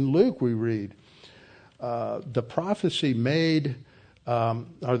wilderness. In Luke, we read the prophecy made,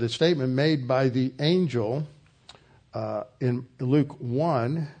 or the statement made by the angel in Luke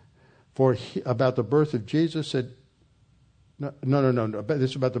 1 about the birth of Jesus said, no.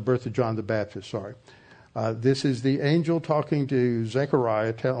 This is about the birth of John the Baptist, sorry. This is the angel talking to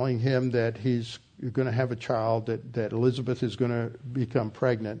Zechariah, telling him that he's going to have a child, that Elizabeth is going to become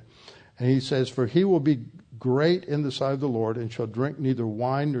pregnant. And he says, for he will be great in the sight of the Lord and shall drink neither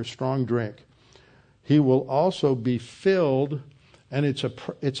wine nor strong drink. He will also be filled, and it's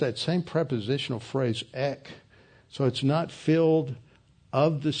that same prepositional phrase, ek. So it's not filled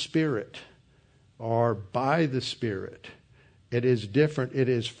of the Spirit or by the Spirit. It is different. It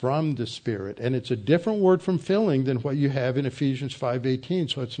is from the Spirit. And it's a different word from filling than what you have in Ephesians 5:18.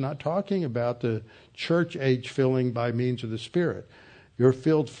 So it's not talking about the church age filling by means of the Spirit. You're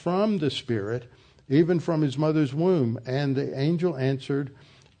filled from the Spirit, even from his mother's womb. And the angel answered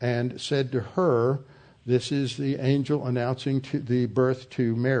and said to her, this is the angel announcing the birth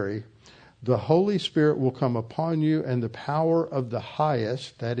to Mary, the Holy Spirit will come upon you, and the power of the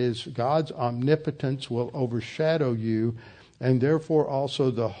highest, that is God's omnipotence, will overshadow you. And therefore also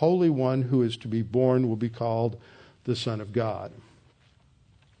the Holy One who is to be born will be called the Son of God.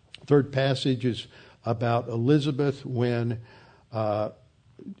 Third passage is about Elizabeth when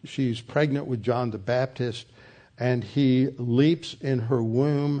she's pregnant with John the Baptist, and he leaps in her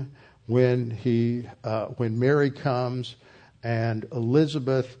womb when Mary comes, and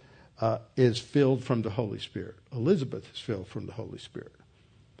Elizabeth is filled from the Holy Spirit. Elizabeth is filled from the Holy Spirit.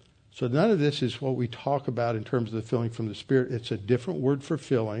 So none of this is what we talk about in terms of the filling from the Spirit. It's a different word for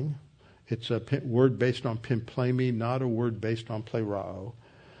filling. It's a word based on pimplemi, not a word based on plerao.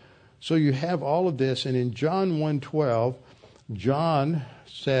 So you have all of this, and in John 1:12, John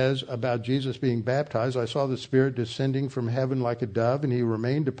says about Jesus being baptized, I saw the Spirit descending from heaven like a dove, and he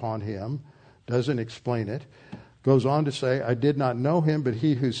remained upon him. Doesn't explain it. Goes on to say, I did not know him, but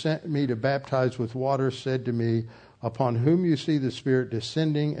he who sent me to baptize with water said to me, upon whom you see the Spirit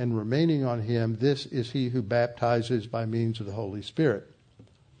descending and remaining on him, this is he who baptizes by means of the Holy Spirit.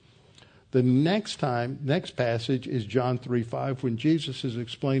 The next passage is John 3:5, when Jesus is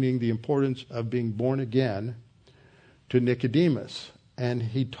explaining the importance of being born again to Nicodemus. And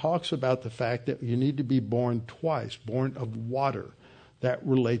he talks about the fact that you need to be born twice, born of water. That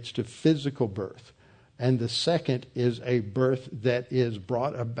relates to physical birth. And the second is a birth that is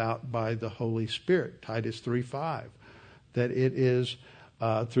brought about by the Holy Spirit, Titus 3:5, that it is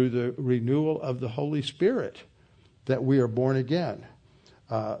through the renewal of the Holy Spirit that we are born again.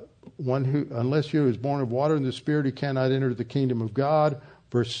 One who, unless he is born of water and the Spirit, he cannot enter the kingdom of God.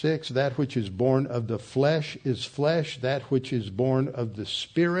 Verse 6, that which is born of the flesh is flesh, that which is born of the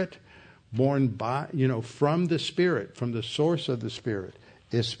Spirit, born by, from the Spirit, from the source of the Spirit,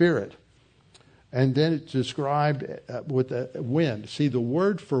 is spirit. And then it's described with the wind. See, the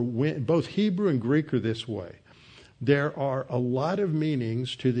word for wind, both Hebrew and Greek are this way. There are a lot of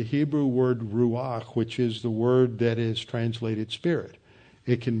meanings to the Hebrew word ruach, which is the word that is translated spirit.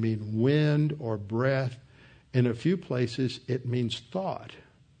 It can mean wind or breath. In a few places, it means thought.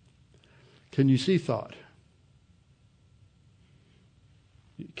 Can you see thought?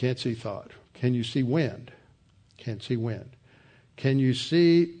 You can't see thought. Can you see wind? Can't see wind. Can you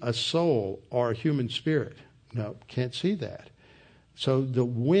see a soul or a human spirit? No, can't see that. So the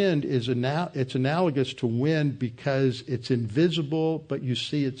wind is it's analogous to wind because it's invisible, but you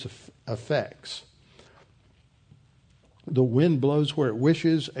see its effects. The wind blows where it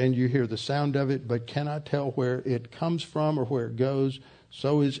wishes, and you hear the sound of it, but cannot tell where it comes from or where it goes.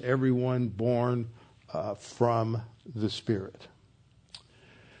 So is everyone born from the Spirit.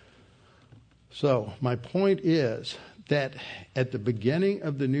 So my point is that at the beginning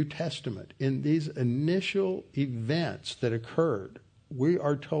of the New Testament, in these initial events that occurred, we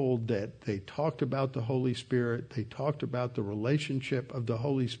are told that they talked about the Holy Spirit, they talked about the relationship of the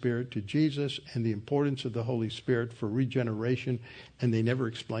Holy Spirit to Jesus and the importance of the Holy Spirit for regeneration, and they never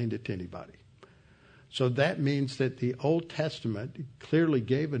explained it to anybody. So that means that the Old Testament clearly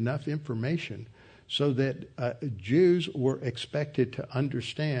gave enough information so that Jews were expected to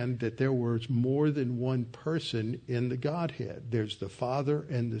understand that there was more than one person in the Godhead. There's the Father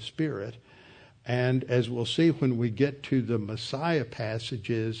and the Spirit. And as we'll see when we get to the Messiah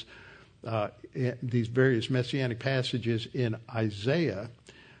passages, in these various messianic passages in Isaiah,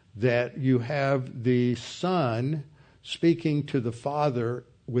 that you have the Son speaking to the Father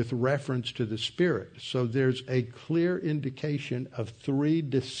with reference to the Spirit. So there's a clear indication of three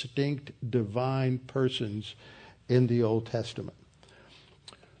distinct divine persons in the Old Testament.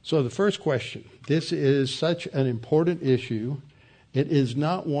 So the first question, this is such an important issue. It is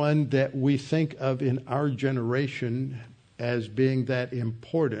not one that we think of in our generation as being that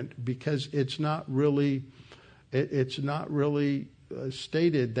important, because it's not really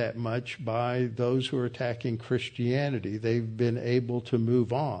stated that much by those who are attacking Christianity. They've been able to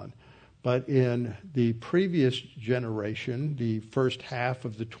move on. But in the previous generation, the first half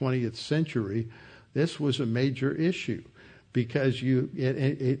of the 20th century, this was a major issue, because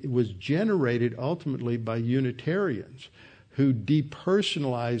it was generated ultimately by Unitarians who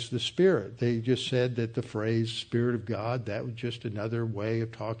depersonalized the Spirit. They just said that the phrase Spirit of God, that was just another way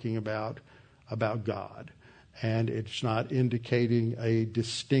of talking about God. And it's not indicating a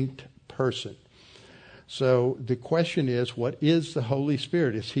distinct person. So the question is, what is the Holy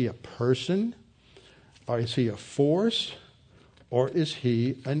Spirit? Is he a person? Or is he a force? Or is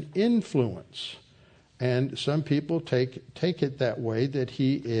he an influence? And some people take it that way, that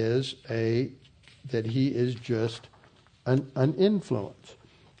he is just an influence.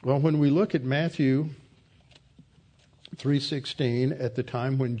 Well, when we look at Matthew 3:16, at the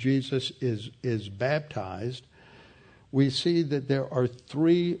time when Jesus is baptized, we see that there are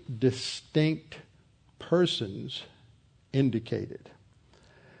three distinct persons indicated.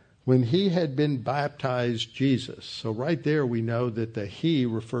 When he had been baptized, Jesus, so right there we know that the he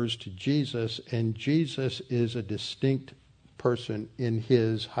refers to Jesus, and Jesus is a distinct person in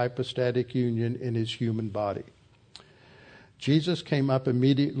his hypostatic union in his human body. Jesus came up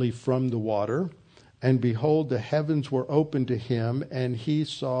immediately from the water, and behold, the heavens were opened to him, and he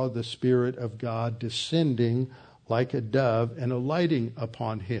saw the Spirit of God descending like a dove and alighting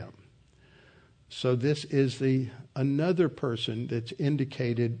upon him. So this is another person that's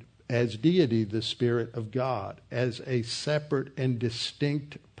indicated as deity, the Spirit of God, as a separate and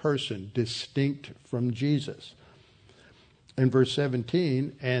distinct person, distinct from Jesus. In verse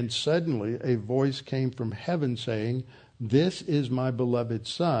 17, and suddenly a voice came from heaven saying, "This is my beloved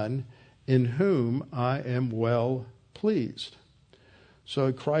Son, in whom I am well pleased." So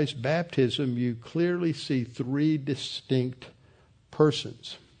at Christ's baptism, you clearly see three distinct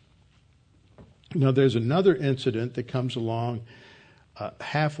persons. Now, there's another incident that comes along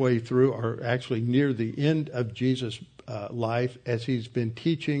halfway through, or actually near the end of Jesus' life, as he's been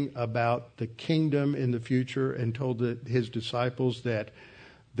teaching about the kingdom in the future, and told his disciples that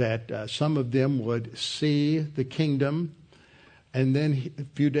some of them would see the kingdom. And then a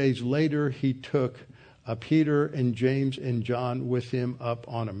few days later, he took Peter and James and John with him up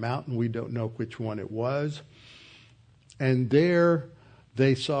on a mountain. We don't know which one it was. And there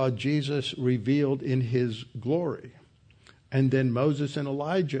they saw Jesus revealed in his glory. And then Moses and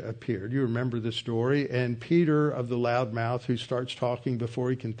Elijah appeared. You remember the story. And Peter, of the loud mouth, who starts talking before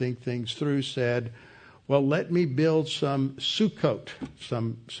he can think things through, said, "Well, let me build some Sukkot,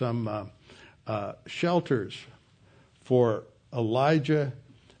 some shelters for Elijah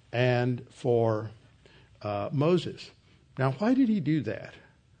and for Moses." Now, why did he do that?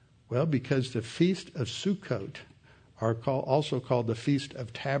 Well, because the Feast of Sukkot are also called the Feast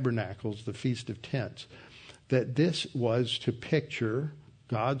of Tabernacles, the Feast of Tents, that this was to picture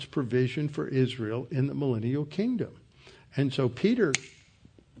God's provision for Israel in the millennial kingdom. And so Peter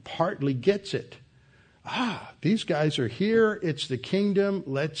partly gets it. These guys are here. It's the kingdom.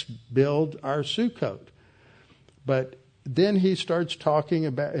 Let's build our Sukkot. But then he starts talking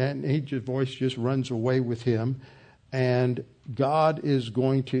about, and his voice just runs away with him, and God is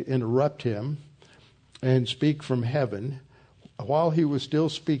going to interrupt him and speak from heaven. While he was still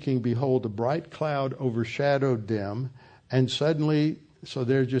speaking, behold, a bright cloud overshadowed them, and suddenly, so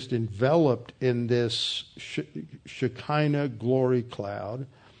they're just enveloped in this Shekinah glory cloud.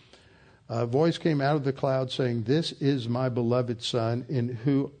 A voice came out of the cloud saying, "This is my beloved Son, in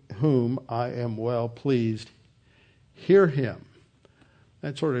whom I am well pleased. Hear him."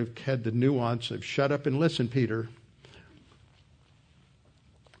 That sort of had the nuance of shut up and listen, Peter.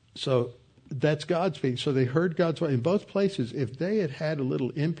 So that's God speaking. So they heard God's voice. In both places, if they had had a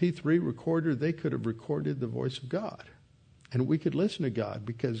little MP3 recorder, they could have recorded the voice of God. And we could listen to God,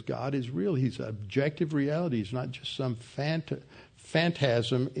 because God is real. He's objective reality. He's not just some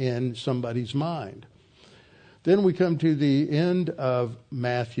phantasm in somebody's mind. Then we come to the end of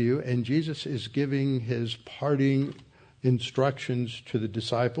Matthew, and Jesus is giving his parting instructions to the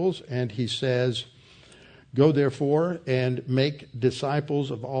disciples, and he says, Go therefore and make disciples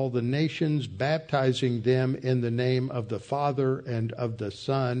of all the nations, baptizing them in the name of the Father and of the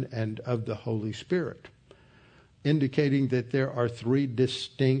Son and of the Holy Spirit, indicating that there are three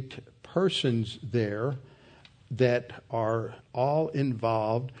distinct persons there that are all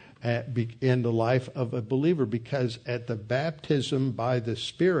involved in the life of a believer, because at the baptism by the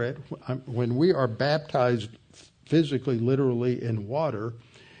Spirit, when we are baptized physically, literally in water,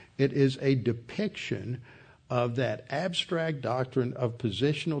 it is a depiction of that abstract doctrine of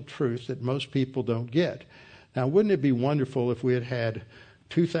positional truth that most people don't get. Now, wouldn't it be wonderful if we had had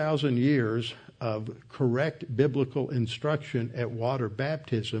 2,000 years of correct biblical instruction at water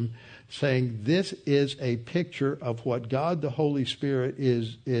baptism, saying this is a picture of what God the Holy Spirit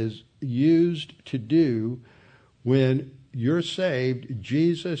is used to do when you're saved.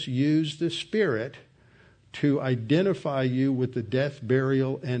 Jesus used the Spirit to identify you with the death,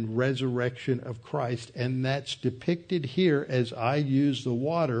 burial, and resurrection of Christ. And that's depicted here as I use the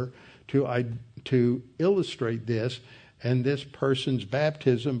water to illustrate this, and this person's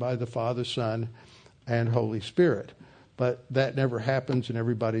baptism by the Father, Son, and Holy Spirit. But that never happens, and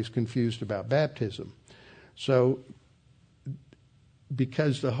everybody's confused about baptism. So,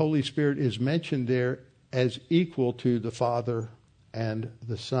 because the Holy Spirit is mentioned there as equal to the Father and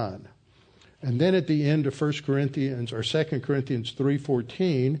the Son. And then at the end of 1 Corinthians or 2 Corinthians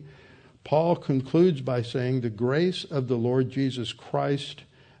 3:14, Paul concludes by saying, the grace of the Lord Jesus Christ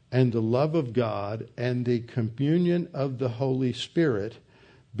and the love of God and the communion of the Holy Spirit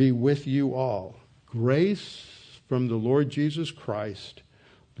be with you all. Grace from the Lord Jesus Christ,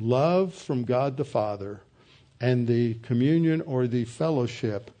 love from God the Father, and the communion or the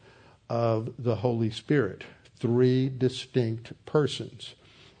fellowship of the Holy Spirit. Three distinct persons.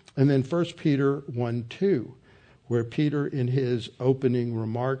 And then 1 Peter 1:2, where Peter in his opening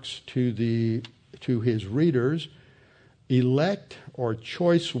remarks to his readers, elect or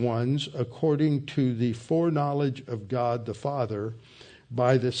choice ones according to the foreknowledge of God the Father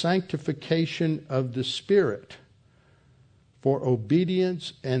by the sanctification of the Spirit for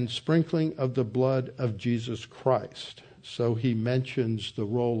obedience and sprinkling of the blood of Jesus Christ. So he mentions the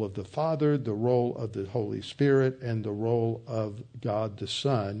role of the Father, the role of the Holy Spirit, and the role of God the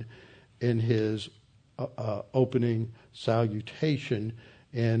Son in his opening salutation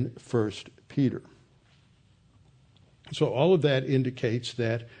in 1 Peter. So all of that indicates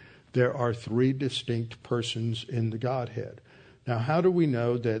that there are three distinct persons in the Godhead. Now, how do we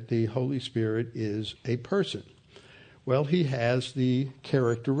know that the Holy Spirit is a person? Well, he has the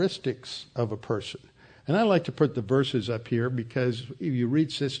characteristics of a person. And I like to put the verses up here because if you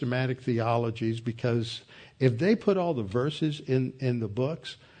read systematic theologies, because if they put all the verses in the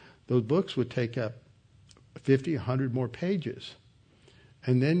books, those books would take up 50, 100 more pages.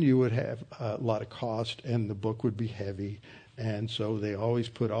 And then you would have a lot of cost and the book would be heavy. And so they always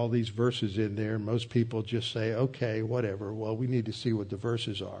put all these verses in there. Most people just say, okay, whatever. Well, we need to see what the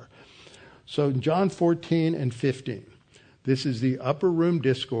verses are. So in John 14 and 15, this is the upper room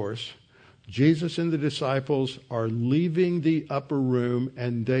discourse. Jesus and the disciples are leaving the upper room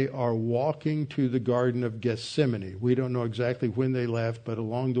and they are walking to the Garden of Gethsemane. We don't know exactly when they left, but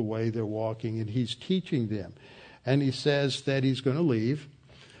along the way they're walking and he's teaching them. And he says that he's going to leave.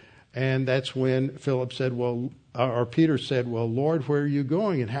 And that's when Philip said, or Peter said, well, Lord, where are you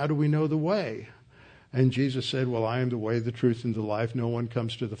going? And how do we know the way? And Jesus said, well, I am the way, the truth, and the life. No one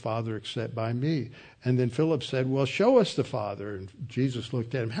comes to the Father except by me. And then Philip said, well, show us the Father. And Jesus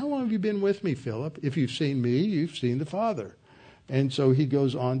looked at him, how long have you been with me, Philip? If you've seen me, you've seen the Father. And so he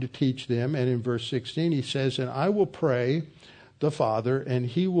goes on to teach them. And in verse 16, he says, and I will pray the Father, and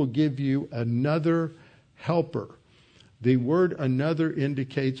he will give you another helper. The word another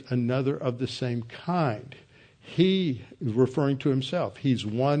indicates another of the same kind. He, referring to himself, he's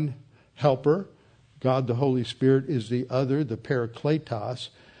one helper. God the Holy Spirit is the other, the Parakletos,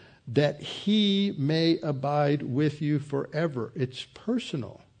 that he may abide with you forever. It's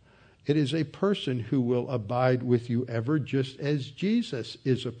personal. It is a person who will abide with you ever, just as Jesus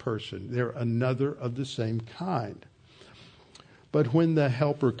is a person. They're another of the same kind. But when the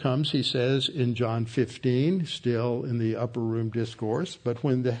helper comes, he says in John 15, still in the upper room discourse, but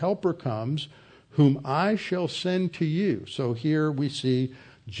when the helper comes, whom I shall send to you. So here we see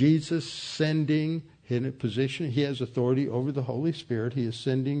Jesus sending in a position. He has authority over the Holy Spirit. He is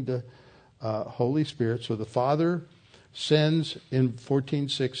sending the Holy Spirit. So the Father sends in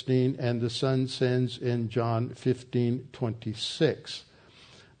 14:16 and the Son sends in John 15:26.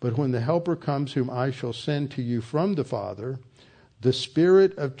 But when the helper comes, whom I shall send to you from the Father, the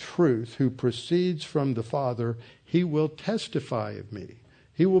Spirit of truth who proceeds from the Father, he will testify of me.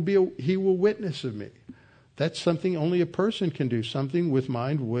 He will witness of me. That's something only a person can do. Something with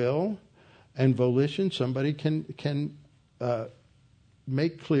mind, will, and volition. Somebody can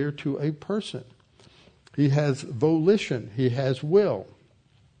make clear to a person. He has volition. He has will.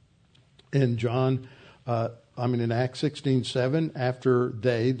 In in Acts 16:7, after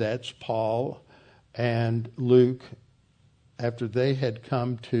that's Paul and Luke, after they had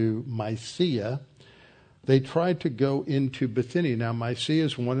come to Mysia, they tried to go into Bithynia. Now, Mysia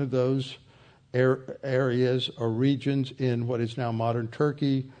is one of those areas or regions in what is now modern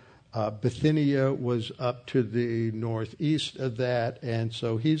Turkey. Bithynia was up to the northeast of that, and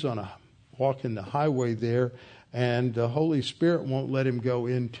so he's on a walking the highway there, and the Holy Spirit won't let him go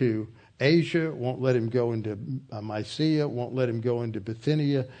into Asia, won't let him go into Mysia, won't let him go into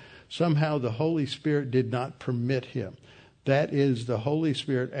Bithynia. Somehow the Holy Spirit did not permit him. That is the Holy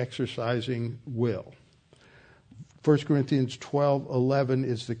Spirit exercising will. 1 Corinthians 12:11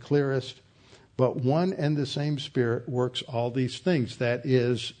 is the clearest. But one and the same Spirit works all these things. That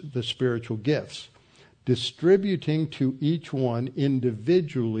is the spiritual gifts, distributing to each one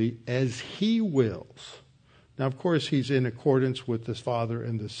individually as he wills. Now, of course, he's in accordance with the Father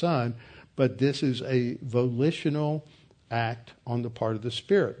and the Son, but this is a volitional act on the part of the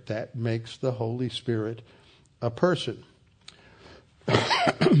Spirit. That makes the Holy Spirit a person.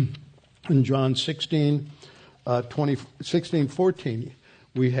 In John 16:14,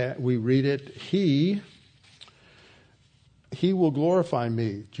 we read it, He will glorify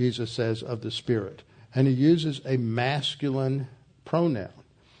me, Jesus says, of the Spirit. And he uses a masculine pronoun.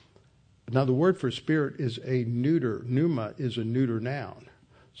 Now, the word for spirit is a neuter. Pneuma is a neuter noun.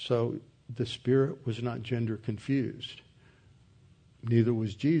 So the Spirit was not gender confused. Neither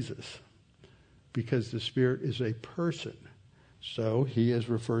was Jesus, because the Spirit is a person. So he is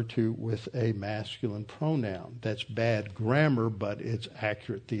referred to with a masculine pronoun. That's bad grammar, but it's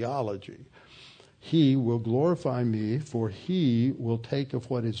accurate theology. He will glorify me, for he will take of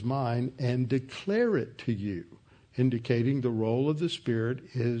what is mine and declare it to you, indicating the role of the Spirit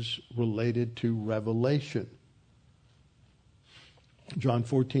is related to revelation. John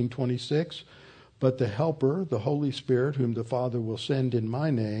 14:26, but the Helper, the Holy Spirit, whom the Father will send in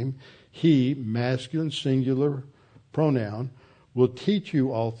my name, he, masculine singular pronoun, will teach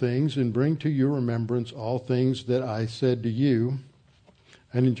you all things and bring to your remembrance all things that I said to you.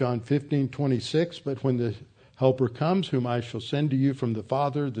 And in John 15:26, but when the Helper comes, whom I shall send to you from the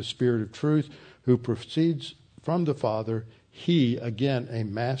Father, the Spirit of truth, who proceeds from the Father, he, again a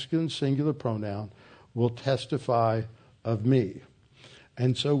masculine singular pronoun, will testify of me.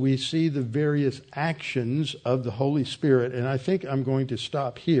 And so we see the various actions of the Holy Spirit. And I think I'm going to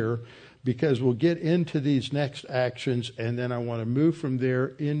stop here, because we'll get into these next actions, and then I want to move from there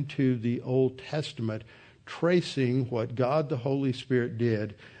into the Old Testament, tracing what God the Holy Spirit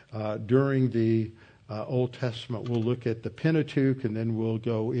did during the Old Testament. We'll look at the Pentateuch, and then we'll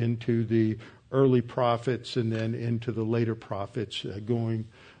go into the early prophets, and then into the later prophets, going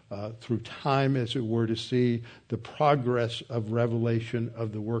through time, as it were, to see the progress of revelation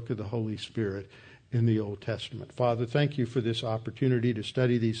of the work of the Holy Spirit in the Old Testament. Father, thank you for this opportunity to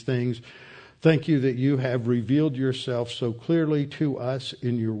study these things. Thank you that you have revealed yourself so clearly to us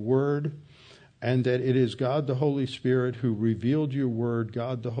in your word, and that it is God the Holy Spirit who revealed your word,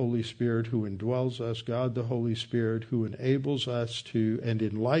 God the Holy Spirit who indwells us, God the Holy Spirit who enables us to and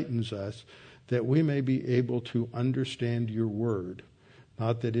enlightens us, that we may be able to understand your word.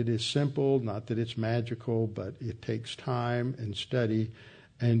 Not that it is simple, not that it's magical, but it takes time and study,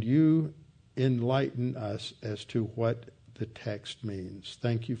 and you enlighten us as to what the text means.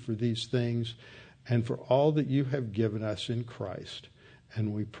 Thank you for these things and for all that you have given us in Christ.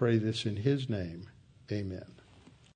 And we pray this in his name. Amen.